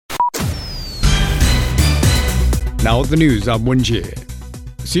Now the news, I'm Wang Yi.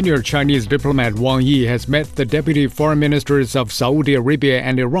 Senior Chinese diplomat Wang Yi has met the deputy foreign ministers of Saudi Arabia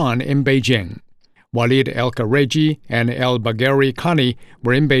and Iran in Beijing. Walid El-Khareji and El-Bagheri Khani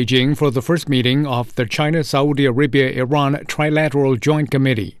were in Beijing for the first meeting of the China-Saudi Arabia-Iran Trilateral Joint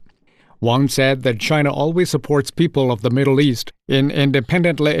Committee. Wang said that China always supports people of the Middle East in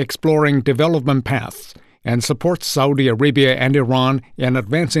independently exploring development paths and supports Saudi Arabia and Iran in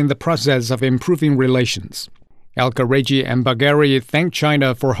advancing the process of improving relations. El-Khareji and Bagheri thanked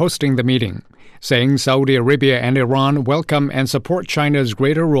China for hosting the meeting, saying Saudi Arabia and Iran welcome and support China's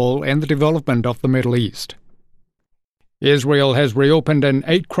greater role in the development of the Middle East. Israel has reopened an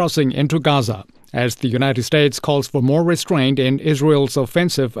aid crossing into Gaza as the United States calls for more restraint in Israel's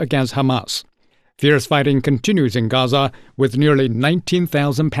offensive against Hamas. Fierce fighting continues in Gaza, with nearly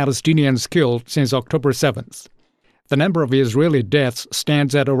 19,000 Palestinians killed since October 7th. The number of Israeli deaths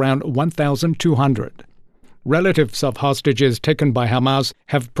stands at around 1,200. Relatives of hostages taken by Hamas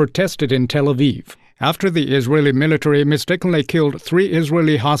have protested in Tel Aviv after the Israeli military mistakenly killed 3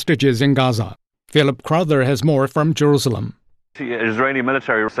 Israeli hostages in Gaza. Philip Crowther has more from Jerusalem. The Israeli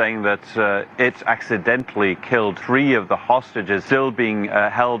military saying that it accidentally killed 3 of the hostages still being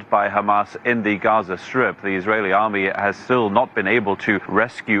held by Hamas in the Gaza Strip. The Israeli army has still not been able to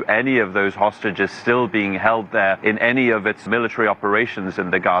rescue any of those hostages still being held there in any of its military operations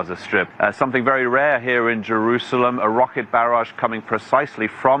in the Gaza Strip. Something very rare here in Jerusalem, a rocket barrage coming precisely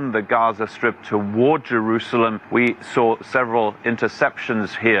from the Gaza Strip toward Jerusalem. We saw several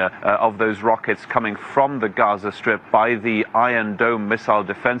interceptions here of those rockets coming from the Gaza Strip by the Iron Dome missile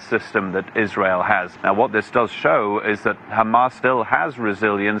defense system that Israel has. Now, what this does show is that Hamas still has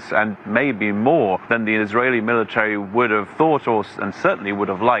resilience, and maybe more than the Israeli military would have thought and certainly would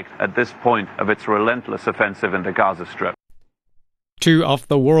have liked at this point of its relentless offensive in the Gaza Strip. 2 of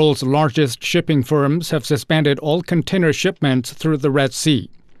the world's largest shipping firms have suspended all container shipments through the Red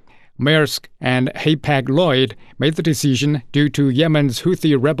Sea. Maersk and Hapag-Lloyd made the decision due to Yemen's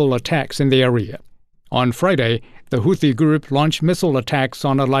Houthi rebel attacks in the area. On Friday, the Houthi group launched missile attacks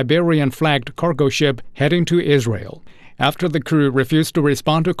on a Liberian-flagged cargo ship heading to Israel, after the crew refused to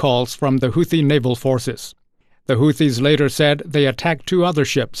respond to calls from the Houthi naval forces. The Houthis later said they attacked 2 other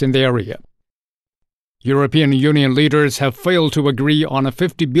ships in the area. European Union leaders have failed to agree on a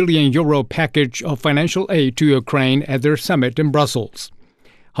 €50 billion package of financial aid to Ukraine at their summit in Brussels.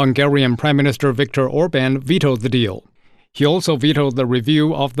 Hungarian Prime Minister Viktor Orban vetoed the deal. He also vetoed the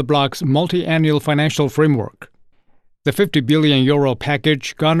review of the bloc's multi-annual financial framework. The €50 billion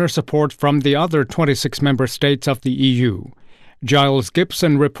package garners support from the other 26 member states of the EU. Giles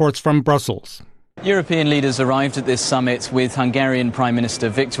Gibson reports from Brussels. European leaders arrived at this summit with Hungarian Prime Minister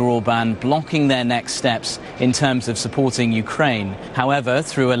Viktor Orban blocking their next steps in terms of supporting Ukraine. However,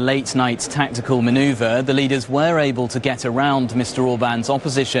 through a late-night tactical manoeuvre, the leaders were able to get around Mr. Orban's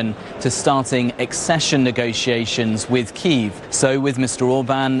opposition to starting accession negotiations with Kyiv. So, with Mr.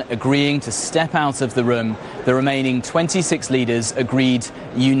 Orban agreeing to step out of the room, the remaining 26 leaders agreed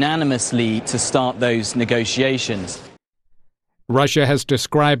unanimously to start those negotiations. Russia has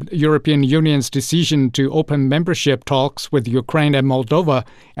described European Union's decision to open membership talks with Ukraine and Moldova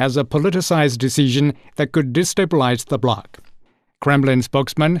as a politicized decision that could destabilize the bloc. Kremlin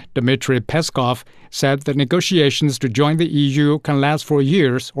spokesman Dmitry Peskov said that negotiations to join the EU can last for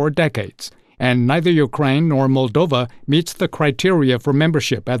years or decades, and neither Ukraine nor Moldova meets the criteria for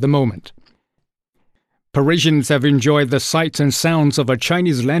membership at the moment. Parisians have enjoyed the sights and sounds of a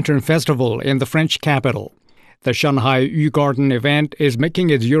Chinese Lantern Festival in the French capital. The Shanghai U-Garden event is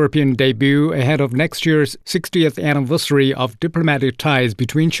making its European debut ahead of next year's 60th anniversary of diplomatic ties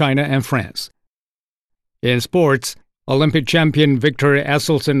between China and France. In sports, Olympic champion Victor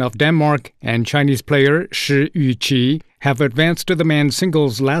Asselsen of Denmark and Chinese player Shi Yuqi have advanced to the men's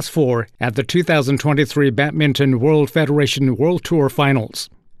singles last 4 at the 2023 Badminton World Federation World Tour Finals.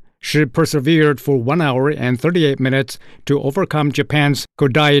 Shi persevered for 1 hour and 38 minutes to overcome Japan's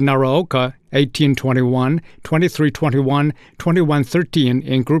Kodai Naraoka 18-21, 23-21, 21-13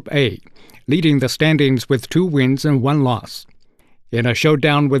 in Group A, leading the standings with 2 wins and 1 loss. In a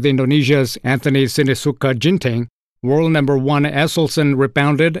showdown with Indonesia's Anthony Sinisuka Ginting, world number 1 Asselsen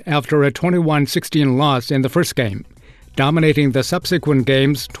rebounded after a 21-16 loss in the first game, dominating the subsequent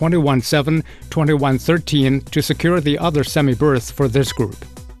games 21-7, 21-13 to secure the other semi-berth for this group.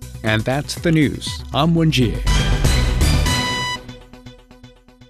 And that's the news. I'm Wang Yi.